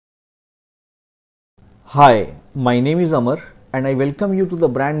Hi, my name is Amar and I welcome you to the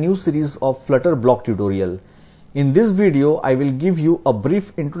brand new series of Flutter Bloc tutorial. In this video, I will give you a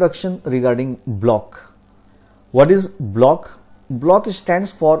brief introduction regarding block. What is block? Block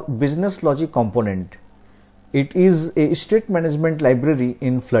stands for Business Logic Component. It is a state management library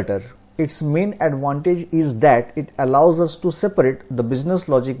in Flutter. Its main advantage is that it allows us to separate the business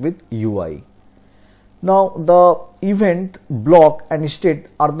logic with UI. Now, the event, block and state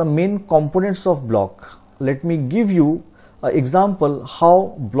are the main components of block. Let me give you an example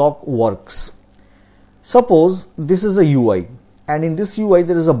how block works. Suppose this is a UI and in this UI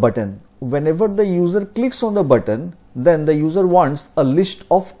there is a button. Whenever the user clicks on the button, then the user wants a list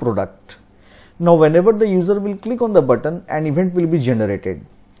of product. Now, whenever the user will click on the button, an event will be generated.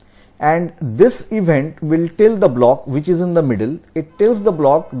 And this event will tell the block which is in the middle. It tells the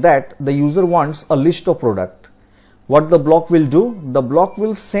block that the user wants a list of product. What the block will do? The block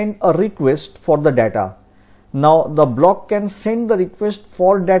will send a request for the data. Now the block can send the request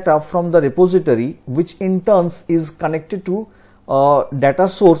for data from the repository, which in turn is connected to a data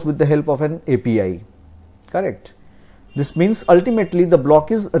source with the help of an API. Correct? This means ultimately the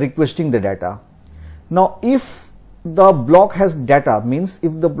block is requesting the data. Now if the block has data, means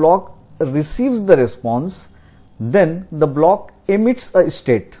if the block receives the response, then the block emits a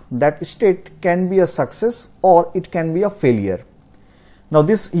state. That state can be a success or it can be a failure. Now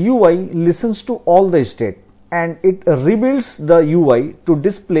this UI listens to all the state and it rebuilds the UI to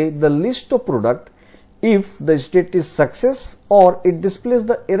display the list of product if the state is success, or it displays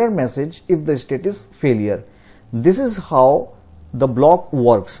the error message if the state is failure. This is how the block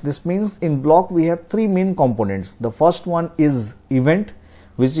works. This means in block we have three main components. The first one is event,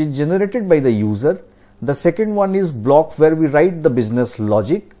 which is generated by the user. The second one is block, where we write the business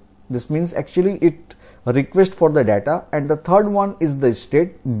logic. This means actually it requests for the data. And the third one is the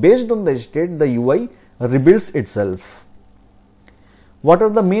state. Based on the state, the UI rebuilds itself. What are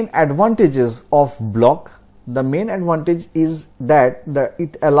the main advantages of block? The main advantage is that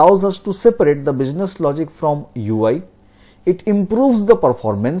it allows us to separate the business logic from UI. It improves the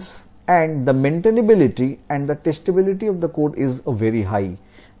performance, and the maintainability and the testability of the code is very high.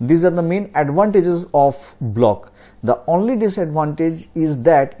 These are the main advantages of block. The only disadvantage is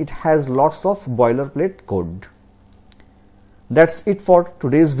that it has lots of boilerplate code. That's it for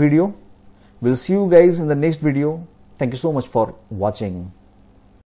today's video. We'll see you guys in the next video. Thank you so much for watching.